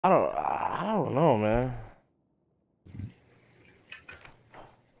I don't know, man.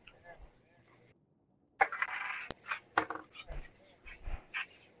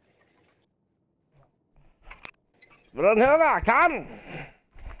 Brunhilda, komm!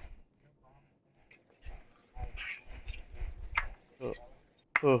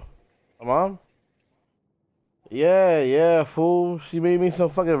 Who? My mom? Yeah, fool. She made me some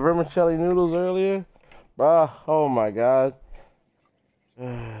fucking vermicelli noodles earlier. Bruh, oh my god.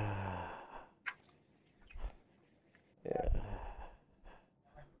 Yeah.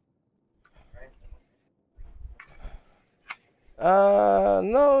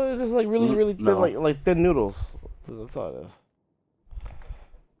 No, it's just like really thin, No. like thin noodles. That's all it is.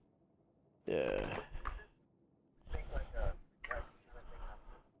 Yeah.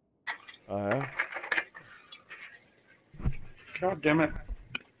 Alright. God damn it.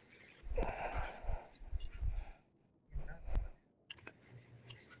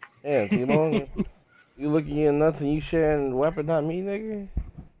 Yeah, T-Bone, you looking at nuts and you sharing weapon, not me, nigga.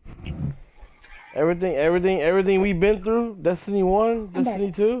 Everything we been through. Destiny 1, I'm back.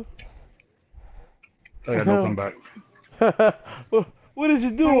 Destiny 2. I gotta go come back. What is you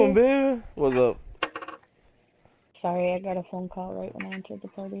doing, Hi. baby? What's up? Sorry, I got a phone call right when I entered the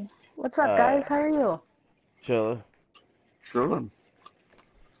party. What's up, Uh, guys? How are you? chilling. Sure.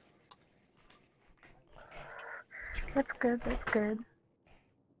 That's good. That's good.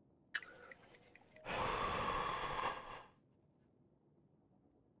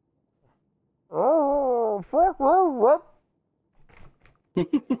 Oh, fuck, what?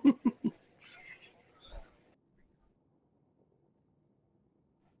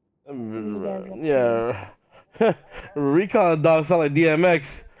 What are you guys up to? Yeah. Recon dog sound like DMX.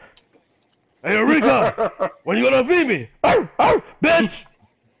 Hey, Recon, when you gonna feed me? Arr, arr, bitch!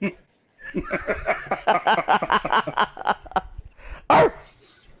 Arr!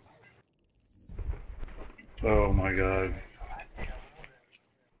 Oh my god.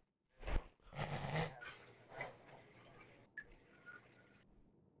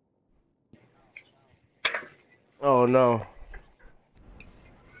 Oh no.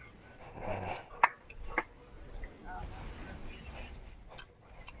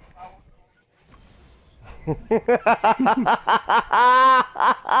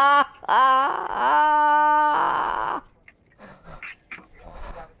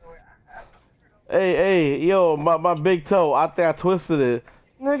 Hey, yo, my big toe. I think I twisted it.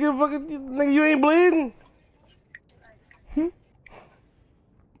 Nigga, you ain't bleeding? Hmm?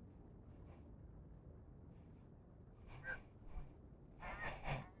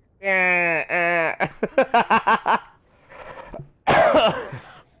 Yeah.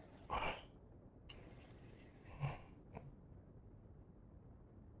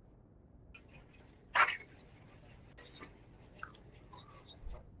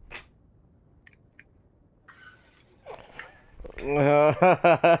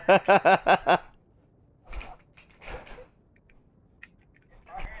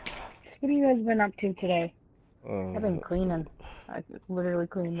 So what have you guys been up to today? I've been uh, cleaning. I literally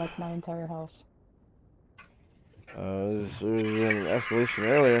cleaned like my entire house. it was in escalation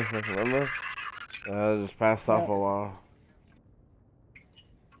earlier, remember? I just passed off Yep. a while.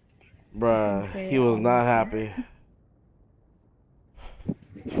 I was gonna Bruh, say he was not honestly. happy.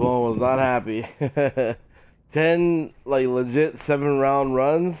 Sloan was not happy. 10, like, legit 7-round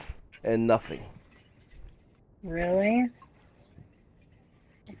runs and nothing. Really?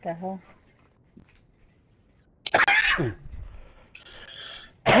 What the hell?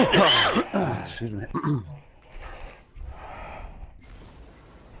 Excuse me.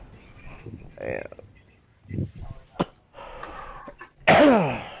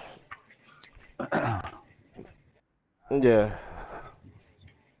 Yeah.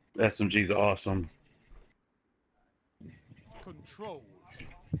 SMG's awesome. Control.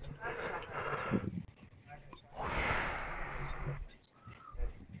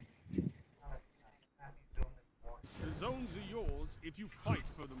 The zones are yours if you fight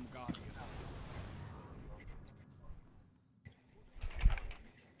for them, Guardian.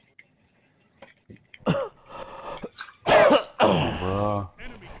 Bruh.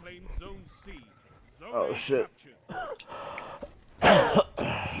 Enemy claimed Zone C. Zone Oh, A shit. captured.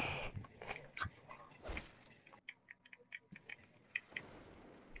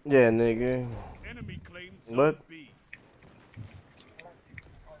 Yeah, nigga. Enemy claimed Zone What? B.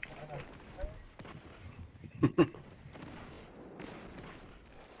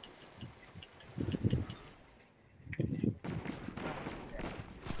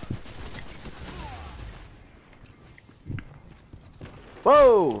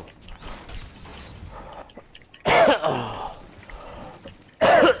 Whoa!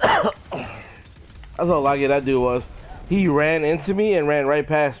 That's how lucky that dude was. He ran into me and ran right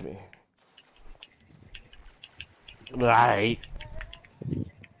past me. Right.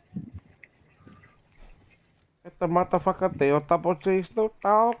 Get the motherfucker Teo Tapo Chase no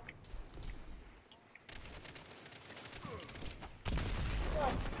dog.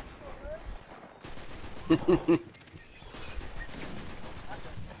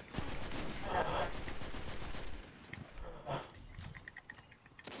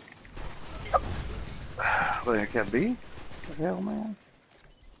 Well, it can't be. What the hell, man?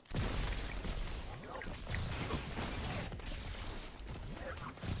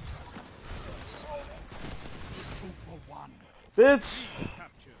 Bitch!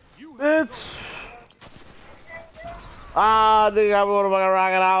 Capture. You Bitch! Ah, nigga, I'm gonna fucking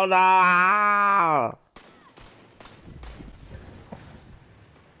rock it out now!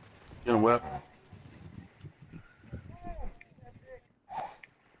 You know what?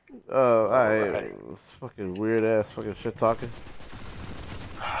 Alright. This fucking weird ass fucking shit talking.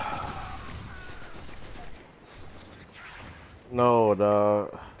 No,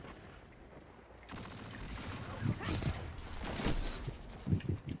 dog.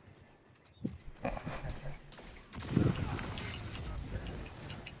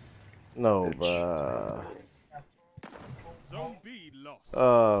 No, bruh. Zone B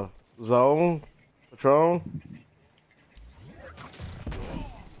lost. Zone? Patron?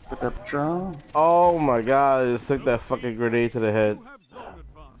 Put that Patron. Oh my god, I just took that fucking grenade to the head. You have zone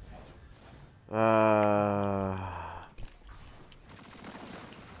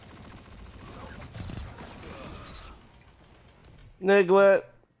advantage. Niglet.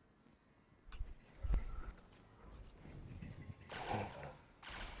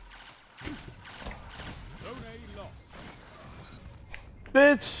 Zone A lost.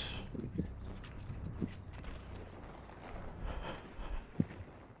 Bitch.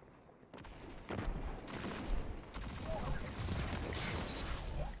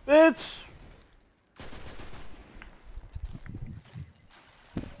 Bitch.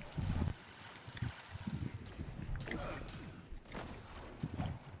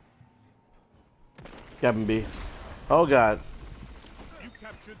 Captain B. Oh god. You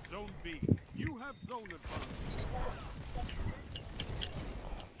captured zone B. You have zone advantage.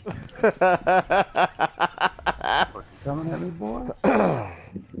 What, you coming at me, boy?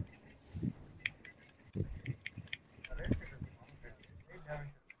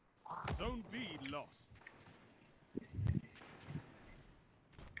 Zone B lost.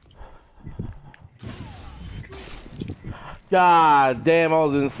 God damn, I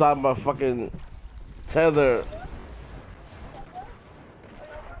was inside my fucking tether.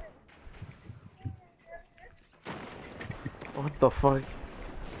 What the fuck?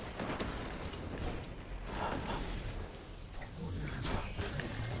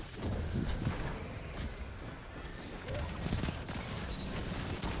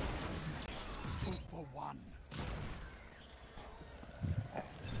 Two for one.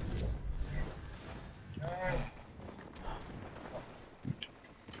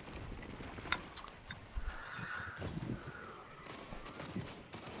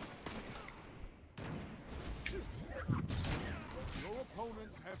 Your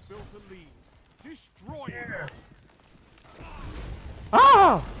opponents have built a lead. Destroy it.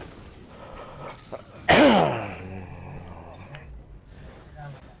 Ah!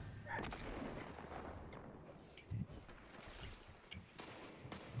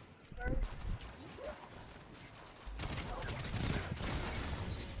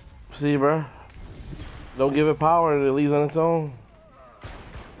 See, bro. Don't give it power and it leaves on its own.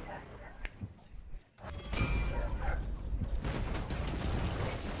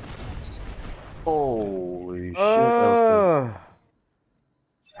 Holy shit, that was Uh,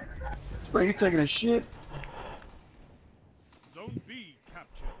 good. Bro, you taking a shit? Zone B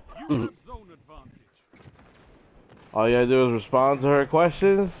captured. You have zone advantage. all you gotta do is respond to her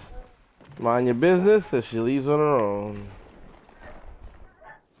questions, mind your business, and she leaves on her own.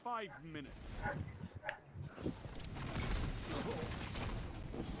 5 minutes.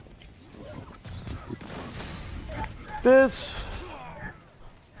 Bitch!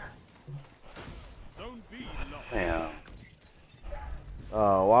 Zone B lost. Damn.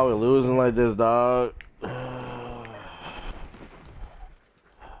 Why we losing like this, dog? You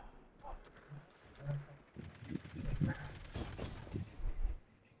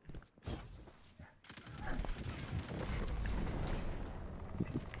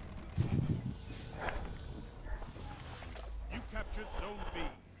captured Zone B.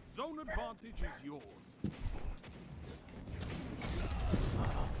 Zone advantage is yours.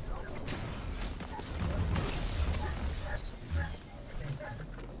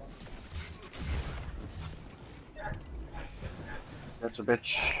 That's a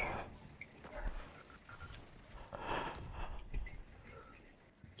bitch.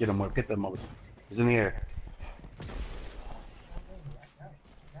 Get him up. Get them up. He's in the air.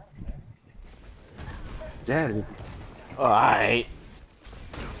 Daddy. Alright.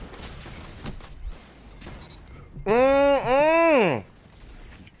 Mm-mm.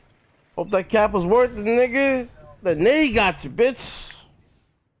 Hope that cap was worth it, nigga. The knee got you, bitch.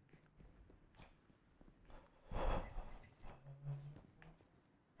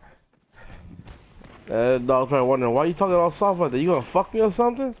 That dog's probably wondering, why you talking all soft like that? You gonna fuck me or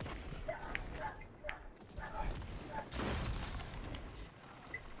something?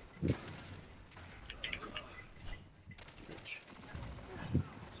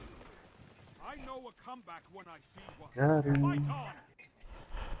 I know a comeback when I see one. Got him. Fight on!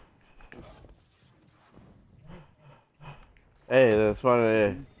 Hey, that's funny.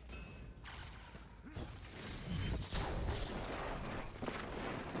 Hey.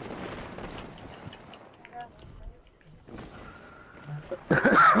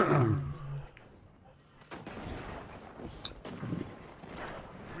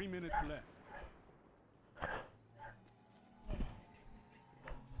 Minutes left.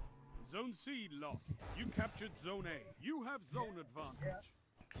 Zone C lost. You captured Zone A. You have zone advantage.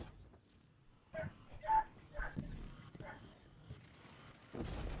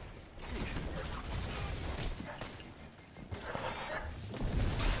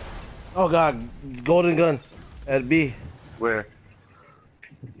 Oh god, golden gun at B. Where?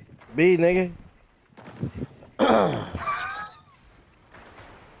 B, nigga.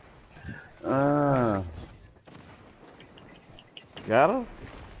 Got him?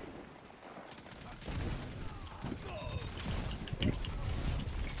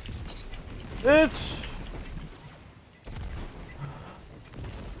 Bitch!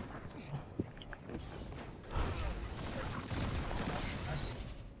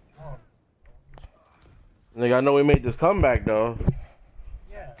 Nigga, I know we made this comeback though.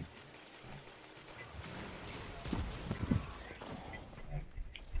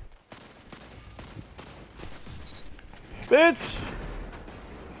 Bitch!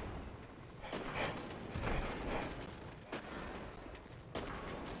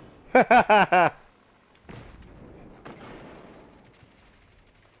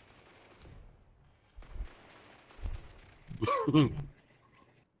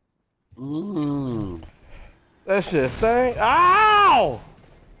 That shit stank. Ow!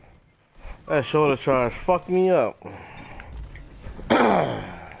 That shoulder charge fucked me up. What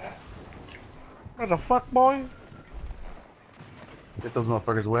the fuck, boy? Get those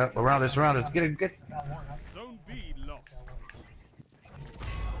motherfuckers wet. Around us, around us. Get it, get. Zone B lost.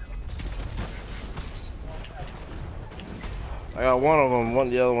 I got one of them.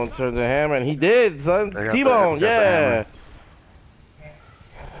 The other one turned the hammer, and he did, son. They got T-bone, the yeah. hammer.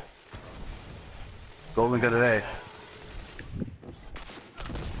 Golden got it A.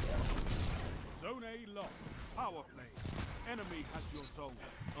 Zone A lost. Power play. Enemy has your zone.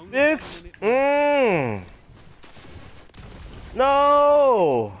 Only Bitch. 1 minute.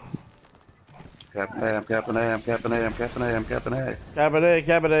 No. Captain A, I'm Captain A, I'm Captain A, I'm Captain A, I'm Captain A. Cabernet,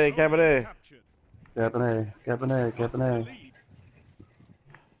 Cabernet, Cabernet. Captured. Captain A, Captain A, Captain A. Lead.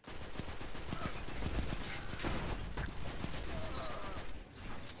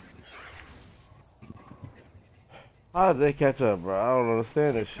 How did they catch up, bro? I don't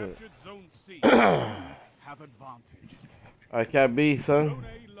understand this shit. Captured Zone C. Have advantage. Alright, Cap B, son. Zone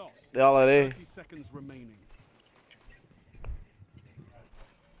A lost. They all at A. 30 seconds remaining.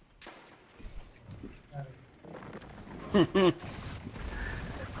 Zone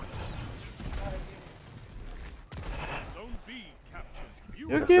B captured. You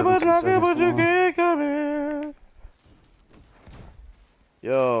Got keep on 17 talking, seconds but you to go. can't come in.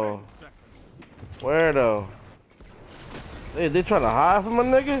 Yo, 10 seconds. where though? They trying to hide from a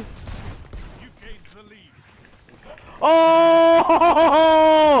nigga? You gained the lead.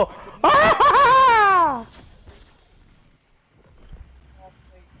 Oh! Ah!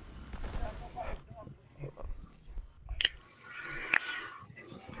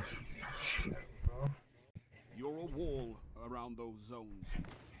 You're a wall around those zones.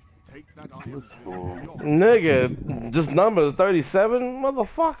 Take that iron. Looks cool. Nigga, just numbers 37,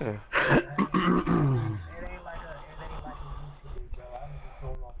 motherfucker.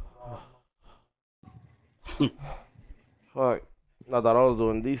 Fuck. I thought I was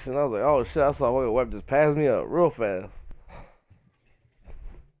doing decent. I was like, oh shit, I saw a web just pass me up real fast.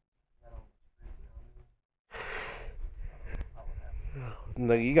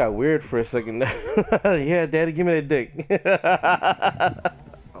 Nigga, you got weird for a second there. Yeah, daddy, give me that dick.